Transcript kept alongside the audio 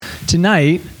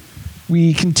Tonight,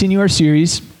 we continue our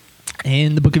series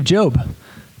in the book of Job.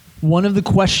 One of the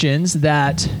questions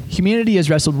that humanity has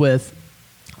wrestled with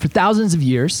for thousands of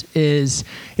years is,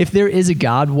 if there is a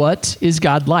God, what is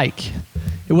God like?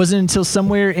 It wasn't until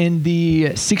somewhere in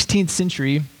the 16th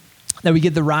century that we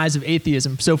get the rise of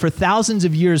atheism. So for thousands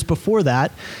of years before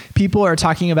that, people are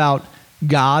talking about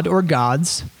God or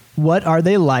gods. What are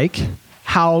they like?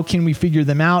 How can we figure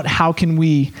them out? How can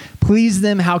we please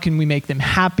them? How can we make them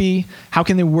happy? How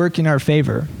can they work in our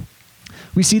favor?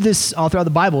 We see this all throughout the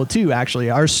Bible too, actually.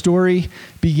 Our story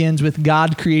begins with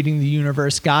God creating the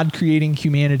universe, God creating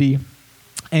humanity,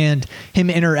 and him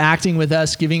interacting with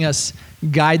us, giving us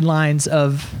guidelines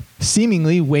of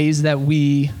seemingly ways that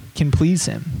we can please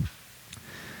him.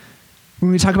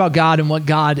 When we talk about God and what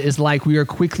God is like, we are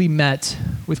quickly met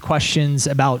with questions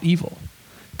about evil.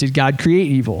 Did God create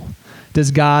evil?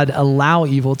 Does God allow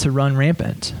evil to run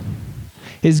rampant?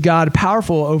 Is God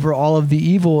powerful over all of the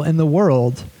evil in the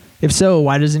world? If so,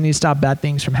 why doesn't he stop bad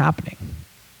things from happening?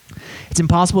 It's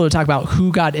impossible to talk about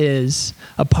who God is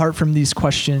apart from these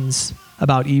questions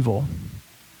about evil.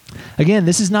 Again,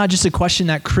 this is not just a question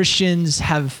that Christians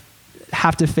have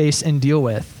to face and deal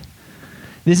with.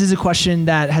 This is a question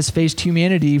that has faced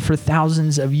humanity for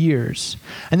thousands of years.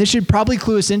 And this should probably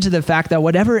clue us into the fact that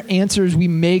whatever answers we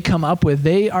may come up with,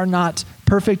 they are not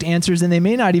perfect answers, and they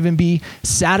may not even be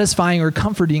satisfying or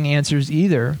comforting answers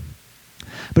either.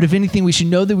 But if anything, we should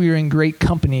know that we are in great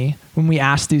company when we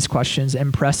ask these questions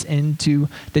and press into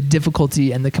the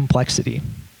difficulty and the complexity.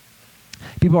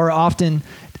 People are often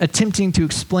attempting to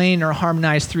explain or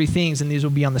harmonize three things, and these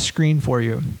will be on the screen for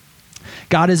you.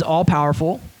 God is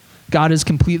all-powerful. God is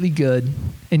completely good,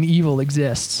 and evil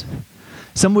exists.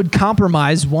 Some would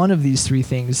compromise one of these three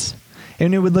things,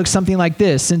 and it would look something like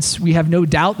this. Since we have no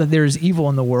doubt that there is evil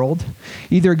in the world,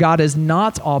 either God is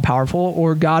not all-powerful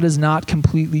or God is not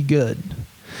completely good.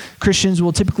 Christians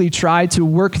will typically try to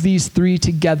work these three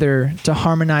together to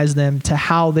harmonize them to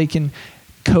how they can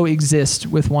coexist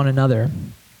with one another.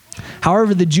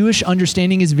 However, the Jewish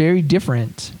understanding is very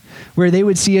different, where they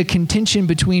would see a contention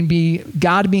between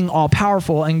God being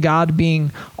all-powerful and God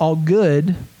being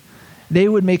all-good. They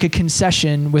would make a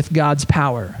concession with God's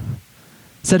power.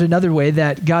 Said another way,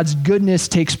 that God's goodness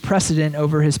takes precedent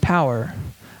over his power.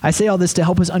 I say all this to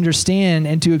help us understand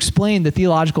and to explain the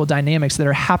theological dynamics that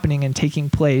are happening and taking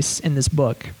place in this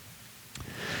book.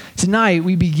 Tonight,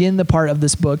 we begin the part of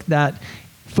this book that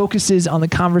focuses on the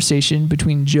conversation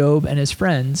between Job and his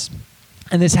friends,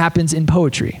 and this happens in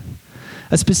poetry.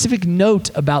 A specific note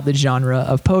about the genre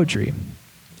of poetry.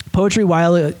 Poetry,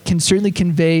 while it can certainly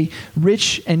convey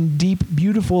rich and deep,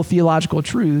 beautiful theological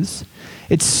truths,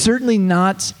 it's certainly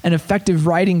not an effective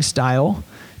writing style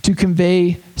to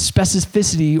convey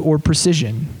specificity or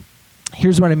precision.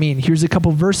 Here's what I mean. Here's a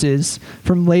couple verses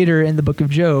from later in the book of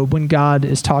Job when God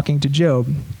is talking to Job.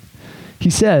 He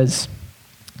says,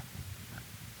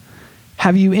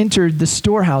 "Have you entered the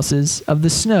storehouses of the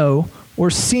snow or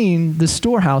seen the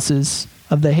storehouses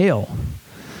of the hail?"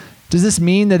 Does this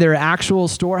mean that there are actual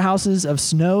storehouses of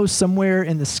snow somewhere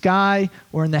in the sky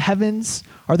or in the heavens?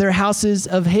 Are there houses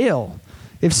of hail?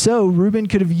 If so, Reuben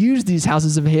could have used these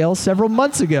houses of hail several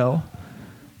months ago.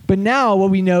 But now what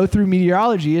we know through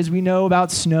meteorology is we know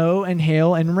about snow and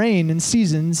hail and rain and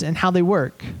seasons and how they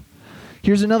work.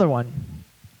 Here's another one.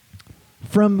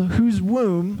 From whose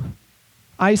womb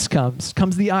ice comes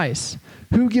the ice.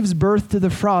 Who gives birth to the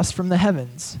frost from the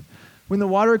heavens? When the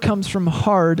water becomes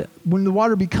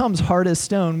hard as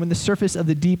stone, when the surface of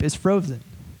the deep is frozen.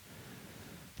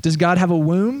 Does God have a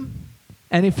womb?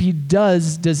 And if he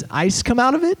does ice come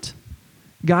out of it?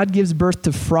 God gives birth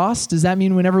to frost. Does that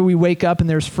mean whenever we wake up and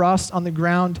there's frost on the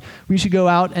ground, we should go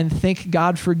out and thank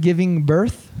God for giving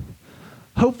birth?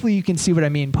 Hopefully you can see what I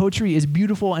mean. Poetry is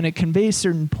beautiful and it conveys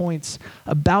certain points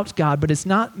about God, but it's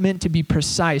not meant to be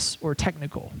precise or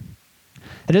technical.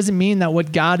 It doesn't mean that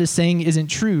what God is saying isn't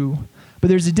true, but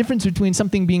there's a difference between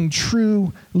something being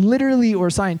true literally or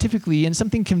scientifically and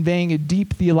something conveying a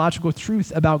deep theological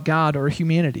truth about God or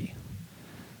humanity.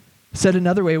 Said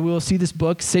another way, we will see this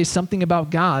book say something about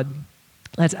God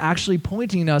that's actually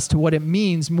pointing us to what it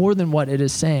means more than what it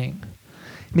is saying.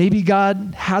 Maybe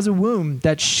God has a womb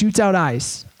that shoots out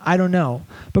ice. I don't know.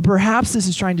 But perhaps this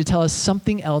is trying to tell us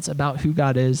something else about who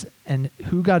God is and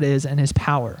his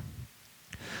power.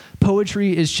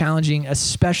 Poetry is challenging,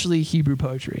 especially Hebrew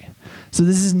poetry. So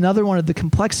this is another one of the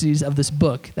complexities of this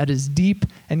book that is deep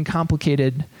and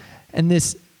complicated. And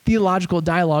this theological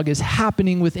dialogue is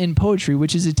happening within poetry,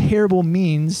 which is a terrible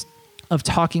means of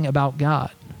talking about God.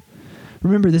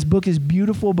 Remember, this book is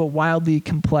beautiful but wildly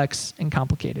complex and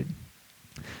complicated.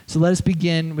 So let us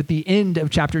begin with the end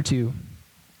of chapter 2.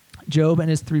 Job and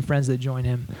his three friends that join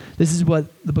him. This is what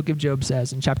the book of Job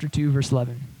says in chapter 2, verse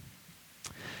 11.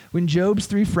 When Job's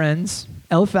three friends,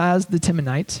 Eliphaz the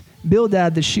Temanite,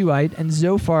 Bildad the Shuhite, and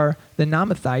Zophar the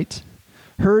Naamathite,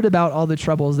 heard about all the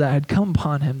troubles that had come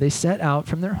upon him, they set out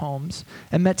from their homes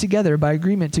and met together by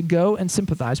agreement to go and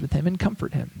sympathize with him and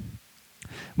comfort him.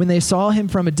 When they saw him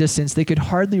from a distance, they could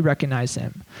hardly recognize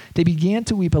him. They began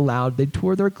to weep aloud. They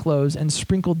tore their clothes and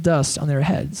sprinkled dust on their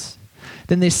heads.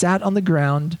 Then they sat on the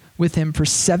ground with him for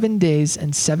 7 days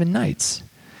and 7 nights.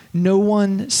 No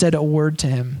one said a word to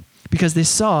him because they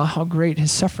saw how great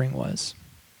his suffering was.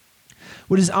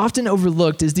 What is often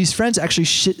overlooked is these friends actually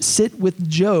sit with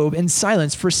Job in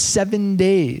silence for 7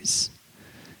 days.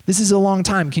 This is a long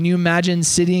time. Can you imagine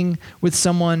sitting with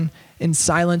someone in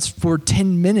silence for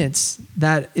 10 minutes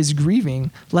that is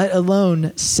grieving, let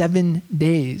alone 7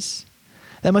 days?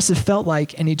 That must have felt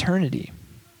like an eternity.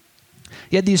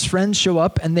 Yet these friends show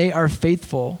up and they are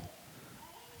faithful.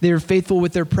 They are faithful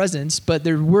with their presence, but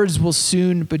their words will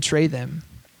soon betray them.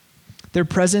 Their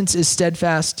presence is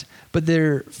steadfast, but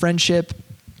their friendship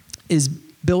is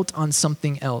built on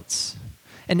something else.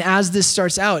 And as this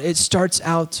starts out, it starts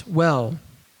out well.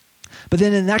 But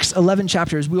then in the next 11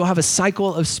 chapters, we will have a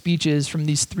cycle of speeches from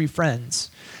these three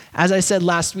friends. As I said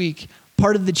last week,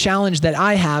 part of the challenge that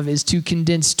I have is to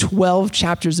condense 12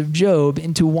 chapters of Job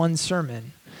into one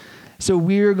sermon. So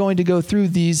we're going to go through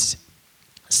these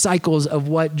cycles of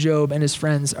what Job and his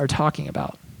friends are talking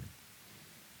about.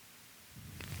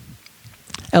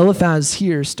 Eliphaz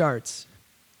here starts.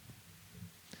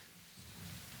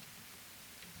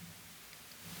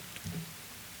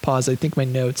 Pause, I think my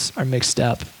notes are mixed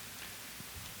up.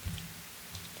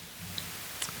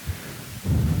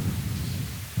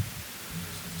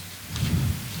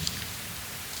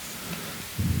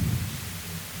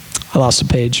 I lost a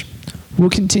page. We'll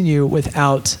continue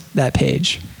without that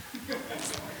page.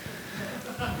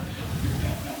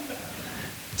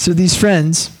 So these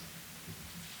friends,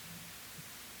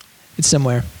 it's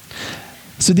somewhere.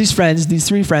 So these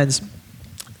three friends,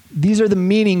 these are the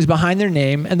meanings behind their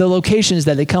name and the locations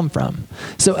that they come from.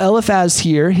 So Eliphaz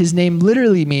here, his name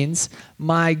literally means,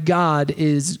 my God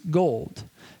is gold.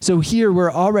 So here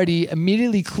we're already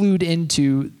immediately clued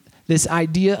into this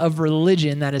idea of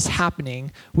religion that is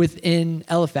happening within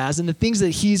Eliphaz and the things that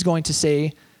he's going to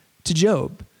say to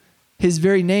Job. His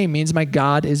very name means, my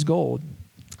God is gold.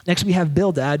 Next, we have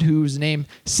Bildad, whose name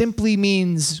simply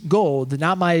means gold.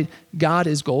 Not my God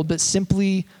is gold, but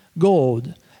simply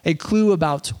gold. A clue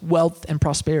about wealth and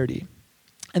prosperity.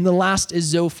 And the last is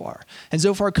Zophar. And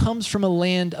Zophar comes from a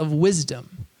land of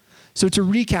wisdom. So to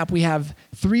recap, we have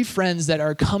three friends that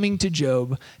are coming to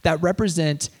Job that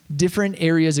represent different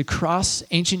areas across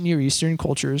ancient Near Eastern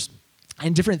cultures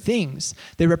and different things.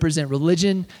 They represent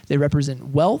religion, they represent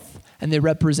wealth, and they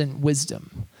represent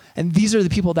wisdom. And these are the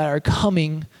people that are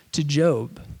coming to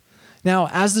Job. Now,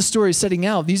 as the story is setting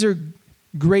out, these are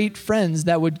great friends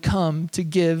that would come to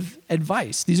give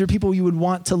advice. These are people you would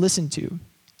want to listen to.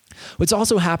 What's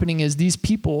also happening is these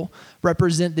people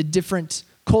represent the different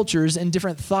cultures and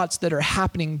different thoughts that are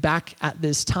happening back at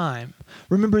this time.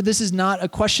 Remember, this is not a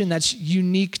question that's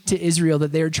unique to Israel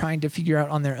that they're trying to figure out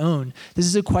on their own. This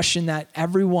is a question that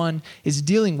everyone is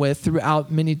dealing with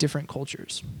throughout many different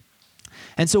cultures.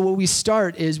 And so what we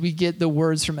start is we get the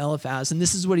words from Eliphaz, and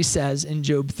this is what he says in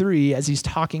Job 3 as he's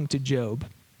talking to Job.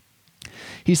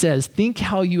 He says, think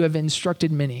how you have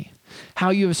instructed many,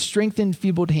 how you have strengthened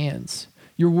feebled hands.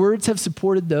 Your words have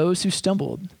supported those who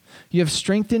stumbled. You have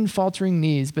strengthened faltering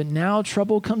knees, but now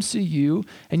trouble comes to you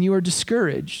and you are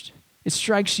discouraged. It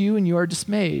strikes you and you are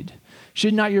dismayed.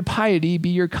 Should not your piety be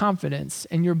your confidence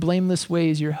and your blameless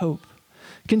ways your hope?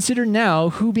 Consider now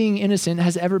who being innocent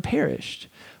has ever perished.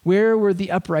 Where were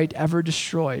the upright ever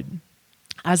destroyed?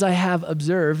 As I have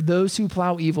observed, those who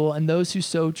plow evil and those who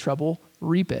sow trouble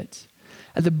reap it.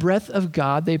 At the breath of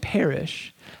God they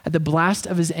perish. At the blast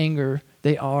of his anger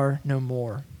they are no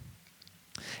more.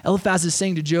 Eliphaz is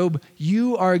saying to Job,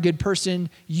 you are a good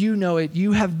person. You know it.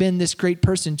 You have been this great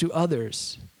person to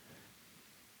others.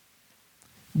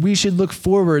 We should look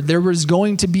forward. There was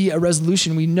going to be a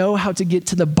resolution. We know how to get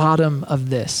to the bottom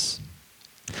of this.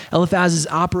 Eliphaz is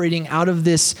operating out of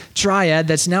this triad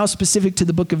that's now specific to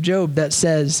the book of Job that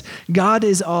says, God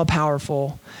is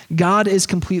all-powerful, God is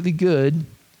completely good,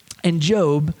 and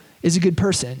Job is a good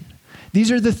person.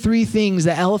 These are the three things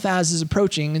that Eliphaz is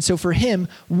approaching, and so for him,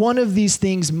 one of these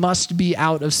things must be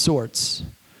out of sorts.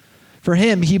 For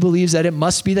him, he believes that it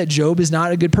must be that Job is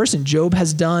not a good person. Job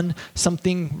has done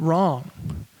something wrong.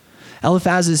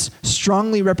 Eliphaz is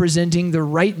strongly representing the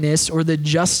rightness or the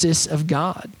justice of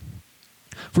God.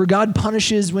 For God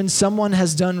punishes when someone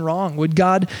has done wrong. Would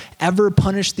God ever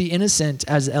punish the innocent,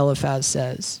 as Eliphaz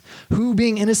says? Who,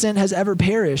 being innocent, has ever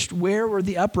perished? Where were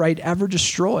the upright ever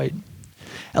destroyed?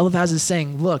 Eliphaz is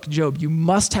saying, look, Job, you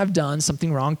must have done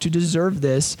something wrong to deserve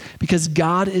this, because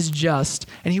God is just,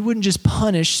 and he wouldn't just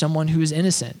punish someone who is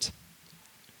innocent.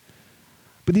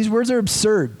 But these words are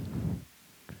absurd.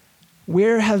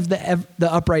 Where have the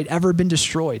upright ever been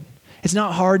destroyed? It's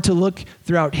not hard to look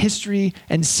throughout history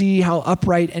and see how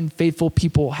upright and faithful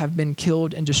people have been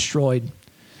killed and destroyed.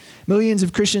 Millions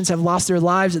of Christians have lost their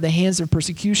lives at the hands of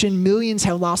persecution. Millions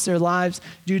have lost their lives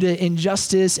due to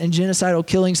injustice and genocidal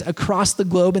killings across the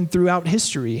globe and throughout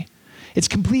history. It's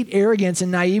complete arrogance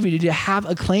and naivety to have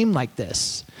a claim like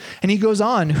this. And he goes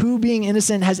on, who being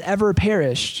innocent has ever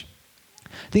perished?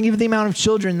 Think of the amount of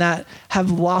children that have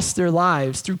lost their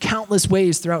lives through countless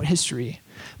ways throughout history.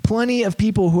 Plenty of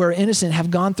people who are innocent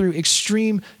have gone through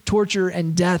extreme torture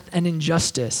and death and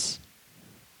injustice.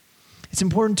 It's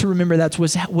important to remember that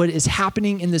what is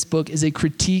happening in this book is a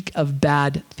critique of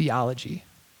bad theology.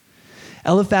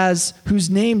 Eliphaz, whose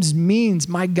name means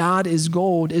my God is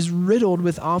gold, is riddled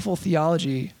with awful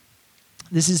theology.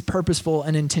 This is purposeful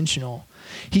and intentional.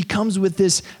 He comes with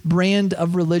this brand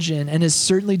of religion and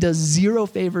certainly does zero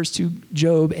favors to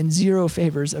Job and zero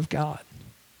favors of God.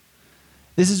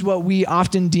 This is what we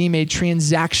often deem a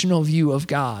transactional view of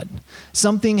God.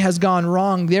 Something has gone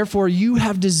wrong, therefore you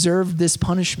have deserved this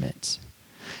punishment.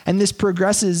 And this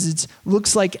progresses. It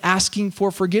looks like asking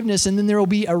for forgiveness, and then there will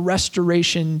be a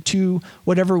restoration to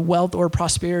whatever wealth or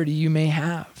prosperity you may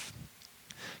have.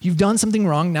 You've done something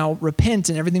wrong, now repent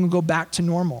and everything will go back to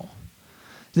normal.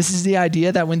 This is the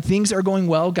idea that when things are going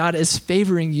well, God is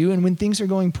favoring you, and when things are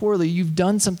going poorly, you've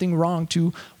done something wrong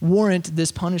to warrant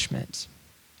this punishment.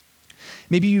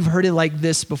 Maybe you've heard it like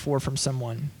this before from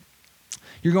someone.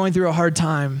 You're going through a hard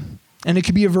time, and it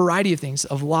could be a variety of things,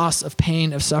 of loss, of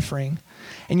pain, of suffering.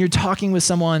 And you're talking with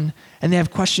someone, and they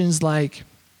have questions like,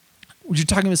 you're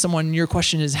talking with someone, and your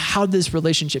question is, how did this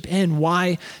relationship end?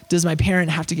 Why does my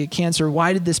parent have to get cancer?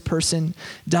 Why did this person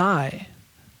die?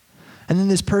 And then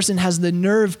this person has the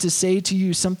nerve to say to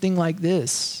you something like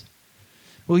this.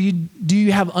 Do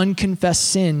you have unconfessed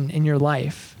sin in your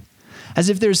life? As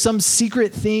if there's some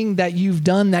secret thing that you've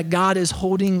done that God is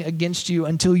holding against you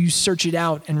until you search it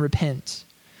out and repent.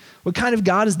 What kind of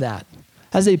God is that?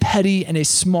 As a petty and a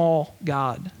small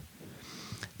God.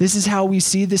 This is how we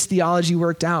see this theology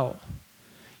worked out.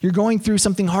 You're going through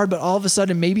something hard, but all of a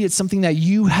sudden, maybe it's something that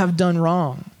you have done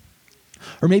wrong.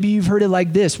 Or maybe you've heard it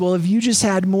like this. Well, if you just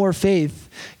had more faith,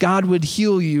 God would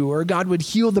heal you, or God would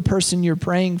heal the person you're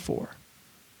praying for.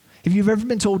 If you've ever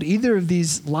been told either of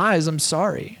these lies, I'm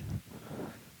sorry.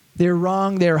 They're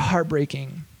wrong, they're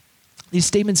heartbreaking. These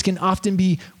statements can often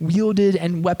be wielded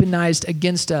and weaponized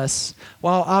against us,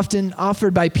 while often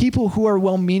offered by people who are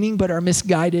well-meaning but are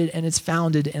misguided, and it's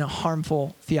founded in a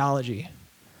harmful theology.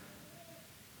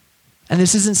 And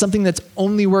this isn't something that's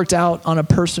only worked out on a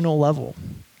personal level.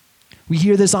 We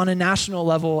hear this on a national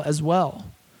level as well.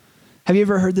 Have you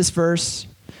ever heard this verse?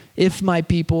 If my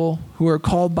people who are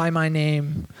called by my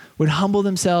name would humble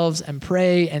themselves and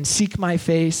pray and seek my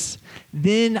face,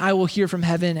 then I will hear from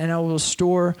heaven and I will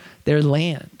restore their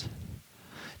land.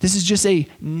 This is just a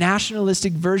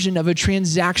nationalistic version of a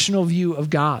transactional view of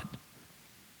God.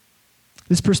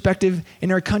 This perspective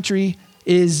in our country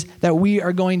is that we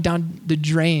are going down the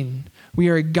drain. We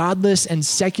are a godless and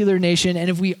secular nation, and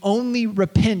if we only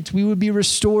repent, we would be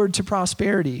restored to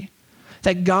prosperity,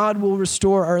 that God will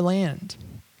restore our land.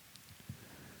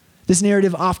 This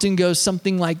narrative often goes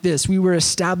something like this. We were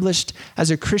established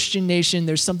as a Christian nation.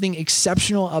 There's something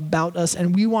exceptional about us,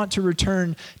 and we want to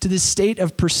return to this state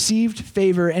of perceived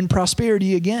favor and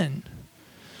prosperity again.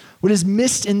 What is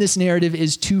missed in this narrative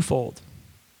is twofold.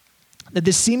 That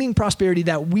the seeming prosperity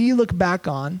that we look back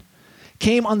on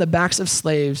came on the backs of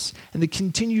slaves and the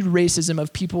continued racism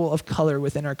of people of color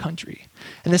within our country.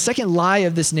 And the second lie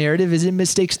of this narrative is it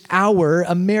mistakes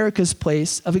America's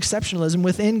place of exceptionalism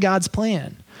within God's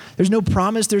plan. There's no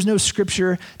promise, there's no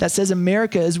scripture that says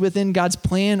America is within God's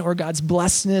plan or God's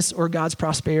blessedness or God's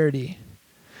prosperity.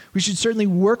 We should certainly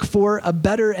work for a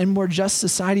better and more just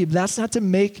society, but that's not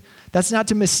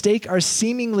to mistake our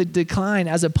seemingly decline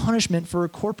as a punishment for a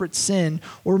corporate sin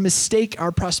or mistake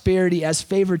our prosperity as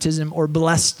favoritism or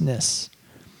blessedness.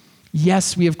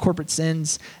 Yes, we have corporate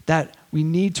sins that we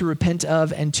need to repent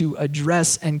of and to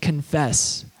address and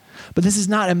confess. But this is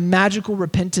not a magical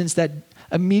repentance that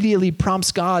immediately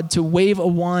prompts God to wave a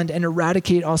wand and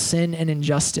eradicate all sin and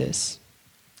injustice.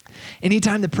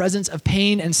 Anytime the presence of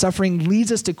pain and suffering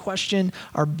leads us to question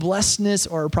our blessedness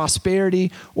or our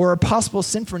prosperity or our possible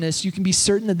sinfulness, you can be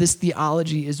certain that this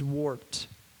theology is warped.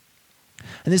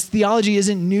 And this theology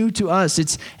isn't new to us.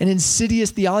 It's an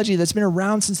insidious theology that's been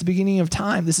around since the beginning of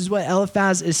time. This is what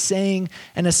Eliphaz is saying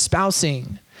and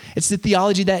espousing. It's the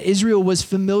theology that Israel was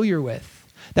familiar with,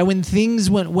 that when things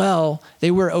went well,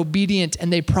 they were obedient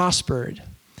and they prospered.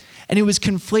 And it was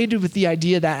conflated with the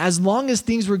idea that as long as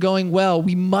things were going well,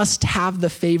 we must have the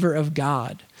favor of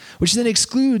God, which then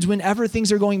excludes whenever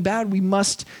things are going bad, we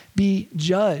must be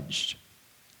judged,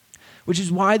 which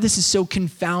is why this is so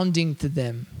confounding to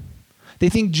them. They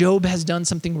think Job has done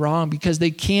something wrong because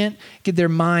they can't get their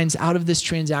minds out of this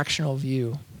transactional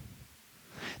view.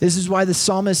 This is why the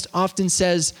psalmist often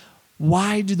says,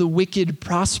 why do the wicked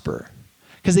prosper?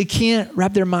 Because they can't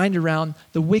wrap their mind around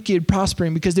the wicked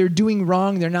prospering because they're doing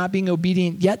wrong, they're not being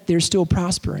obedient, yet they're still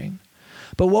prospering.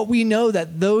 But what we know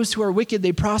that those who are wicked,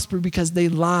 they prosper because they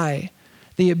lie,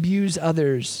 they abuse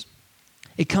others.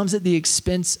 It comes at the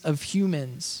expense of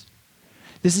humans.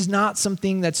 This is not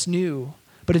something that's new,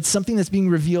 but it's something that's being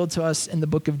revealed to us in the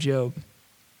book of Job.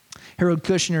 Harold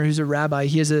Kushner, who's a rabbi,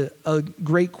 he has a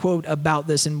great quote about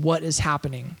this and what is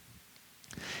happening.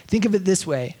 Think of it this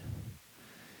way.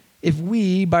 If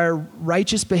we, by our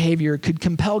righteous behavior, could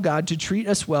compel God to treat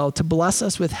us well, to bless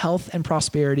us with health and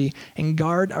prosperity, and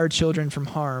guard our children from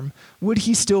harm, would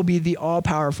he still be the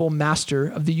all-powerful master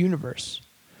of the universe?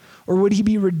 Or would he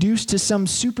be reduced to some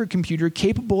supercomputer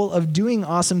capable of doing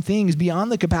awesome things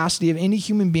beyond the capacity of any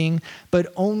human being,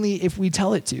 but only if we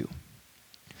tell it to?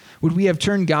 Would we have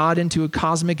turned God into a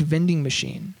cosmic vending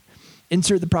machine?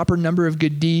 Insert the proper number of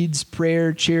good deeds,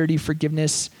 prayer, charity,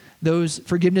 forgiveness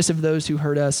of those who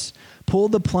hurt us. Pull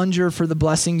the plunger for the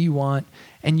blessing you want,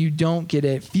 and you don't get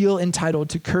it. Feel entitled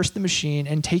to curse the machine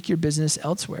and take your business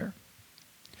elsewhere.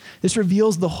 This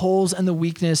reveals the holes and the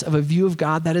weakness of a view of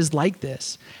God that is like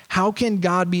this. How can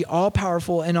God be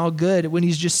all-powerful and all good when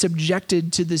he's just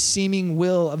subjected to the seeming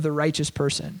will of the righteous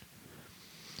person?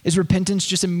 Is repentance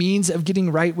just a means of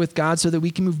getting right with God so that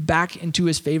we can move back into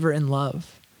his favor and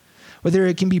love? Whether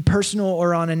it can be personal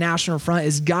or on a national front,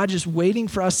 is God just waiting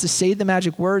for us to say the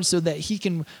magic words so that he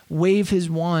can wave his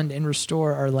wand and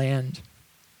restore our land?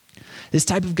 This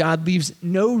type of God leaves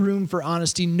no room for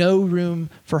honesty, no room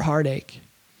for heartache.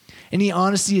 Any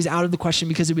honesty is out of the question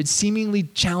because it would seemingly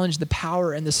challenge the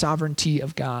power and the sovereignty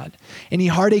of God. Any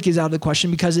heartache is out of the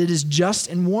question because it is just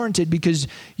and warranted because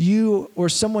you or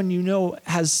someone you know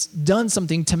has done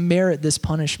something to merit this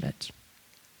punishment.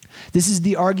 This is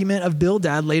the argument of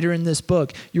Bildad later in this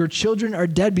book. Your children are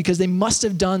dead because they must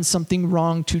have done something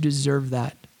wrong to deserve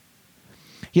that.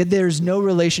 Yet there's no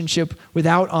relationship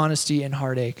without honesty and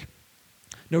heartache.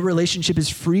 No relationship is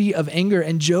free of anger,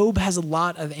 and Job has a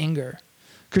lot of anger.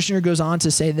 Kushner goes on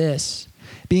to say this: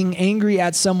 being angry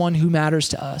at someone who matters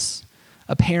to us,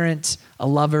 a parent, a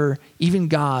lover, even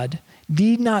God,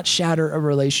 need not shatter a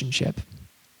relationship.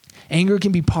 Anger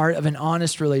can be part of an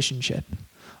honest relationship.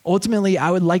 Ultimately,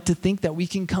 I would like to think that we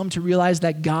can come to realize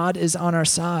that God is on our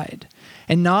side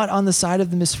and not on the side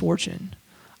of the misfortune.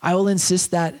 I will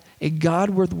insist that a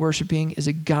God worth worshiping is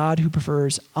a God who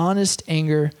prefers honest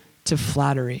anger to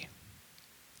flattery.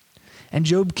 And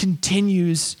Job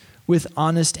continues with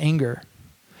honest anger.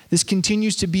 This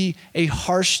continues to be a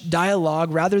harsh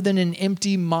dialogue rather than an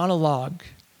empty monologue.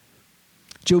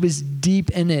 Job is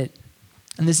deep in it.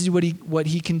 And this is what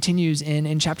he continues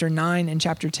in chapter 9 and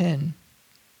chapter 10.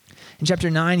 In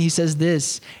chapter 9, he says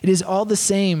this: it is all the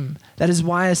same. That is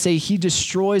why I say he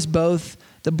destroys both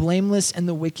the blameless and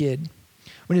the wicked.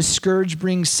 When his scourge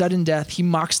brings sudden death, he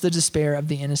mocks the despair of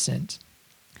the innocent.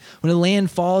 When a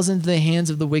land falls into the hands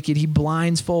of the wicked, he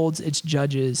blindfolds its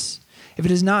judges. If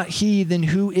it is not he, then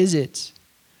who is it?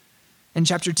 In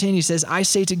chapter 10, he says, I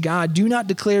say to God, do not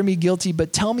declare me guilty,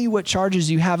 but tell me what charges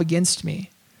you have against me.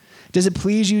 Does it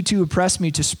please you to oppress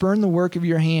me, to spurn the work of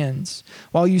your hands,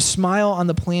 while you smile on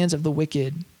the plans of the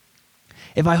wicked?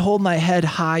 If I hold my head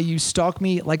high, you stalk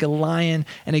me like a lion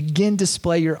and again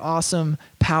display your awesome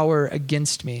power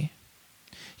against me.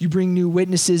 You bring new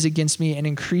witnesses against me and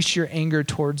increase your anger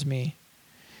towards me.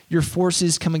 Your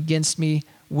forces come against me,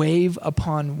 wave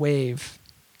upon wave.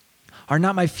 Are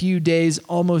not my few days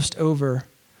almost over?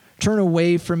 Turn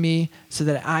away from me so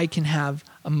that I can have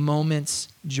a moment's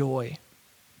joy.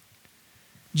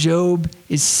 Job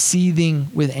is seething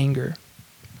with anger.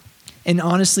 And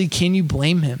honestly, can you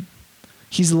blame him?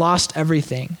 He's lost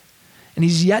everything. And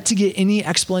he's yet to get any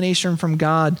explanation from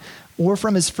God or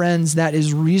from his friends that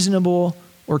is reasonable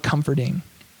or comforting.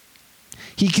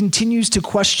 He continues to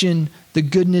question the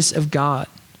goodness of God.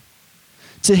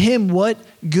 To him, what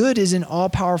good is an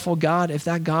all-powerful God if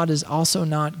that God is also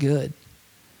not good?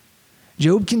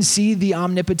 Job can see the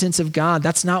omnipotence of God.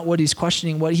 That's not what he's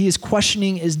questioning. What he is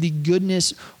questioning is the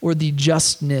goodness or the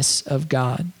justness of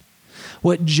God.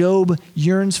 What Job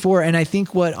yearns for, and I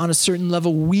think what on a certain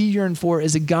level we yearn for,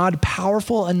 is a God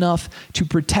powerful enough to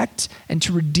protect and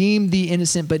to redeem the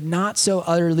innocent, but not so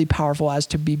utterly powerful as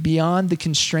to be beyond the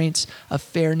constraints of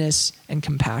fairness and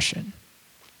compassion.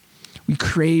 We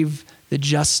crave the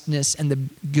justness and the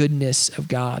goodness of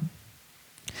God.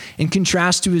 In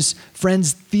contrast to his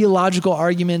friend's theological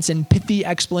arguments and pithy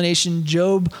explanation,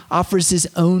 Job offers his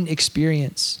own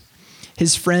experience.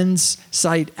 His friends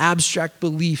cite abstract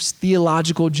beliefs,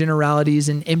 theological generalities,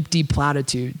 and empty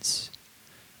platitudes.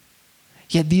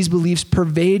 Yet these beliefs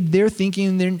pervade their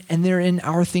thinking, and they're in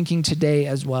our thinking today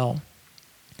as well.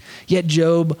 Yet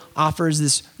Job offers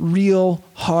this real,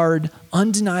 hard,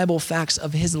 undeniable facts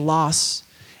of his loss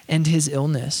and his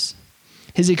illness.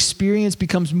 His experience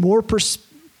becomes more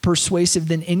persuasive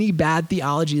than any bad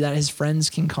theology that his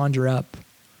friends can conjure up.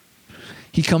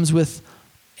 He comes with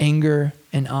anger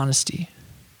and honesty.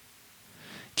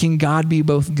 Can God be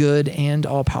both good and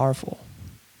all-powerful?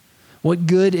 What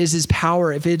good is his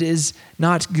power if it is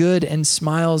not good and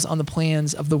smiles on the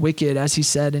plans of the wicked, as he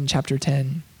said in chapter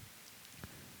 10?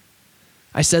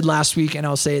 I said last week, and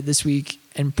I'll say it this week,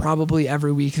 and probably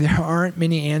every week, there aren't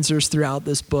many answers throughout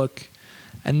this book,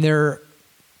 and there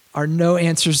are no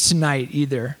answers tonight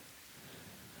either.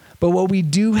 But what we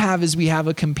do have is we have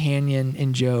a companion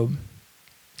in Job.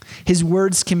 His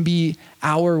words can be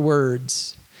our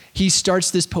words. He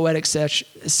starts this poetic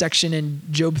section in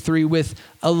Job 3 with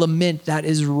a lament that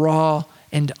is raw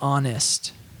and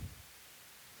honest.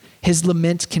 His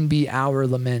lament can be our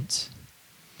lament.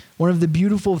 One of the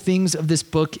beautiful things of this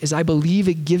book is I believe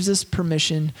it gives us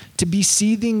permission to be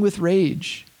seething with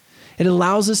rage. It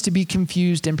allows us to be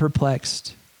confused and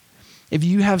perplexed. If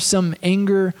you have some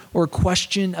anger or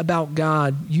question about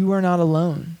God, you are not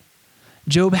alone.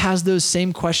 Job has those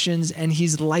same questions, and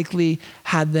he's likely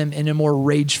had them in a more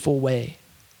rageful way.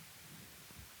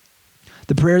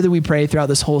 The prayer that we pray throughout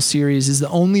this whole series is the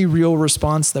only real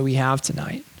response that we have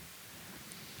tonight.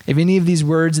 If any of these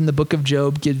words in the book of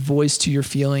Job give voice to your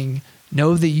feeling,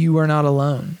 know that you are not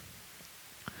alone.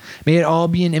 May it all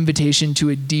be an invitation to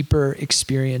a deeper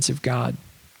experience of God.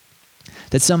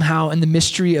 That somehow in the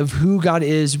mystery of who God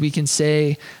is, we can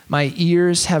say, my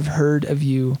ears have heard of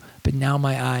you, but now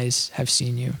my eyes have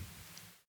seen you.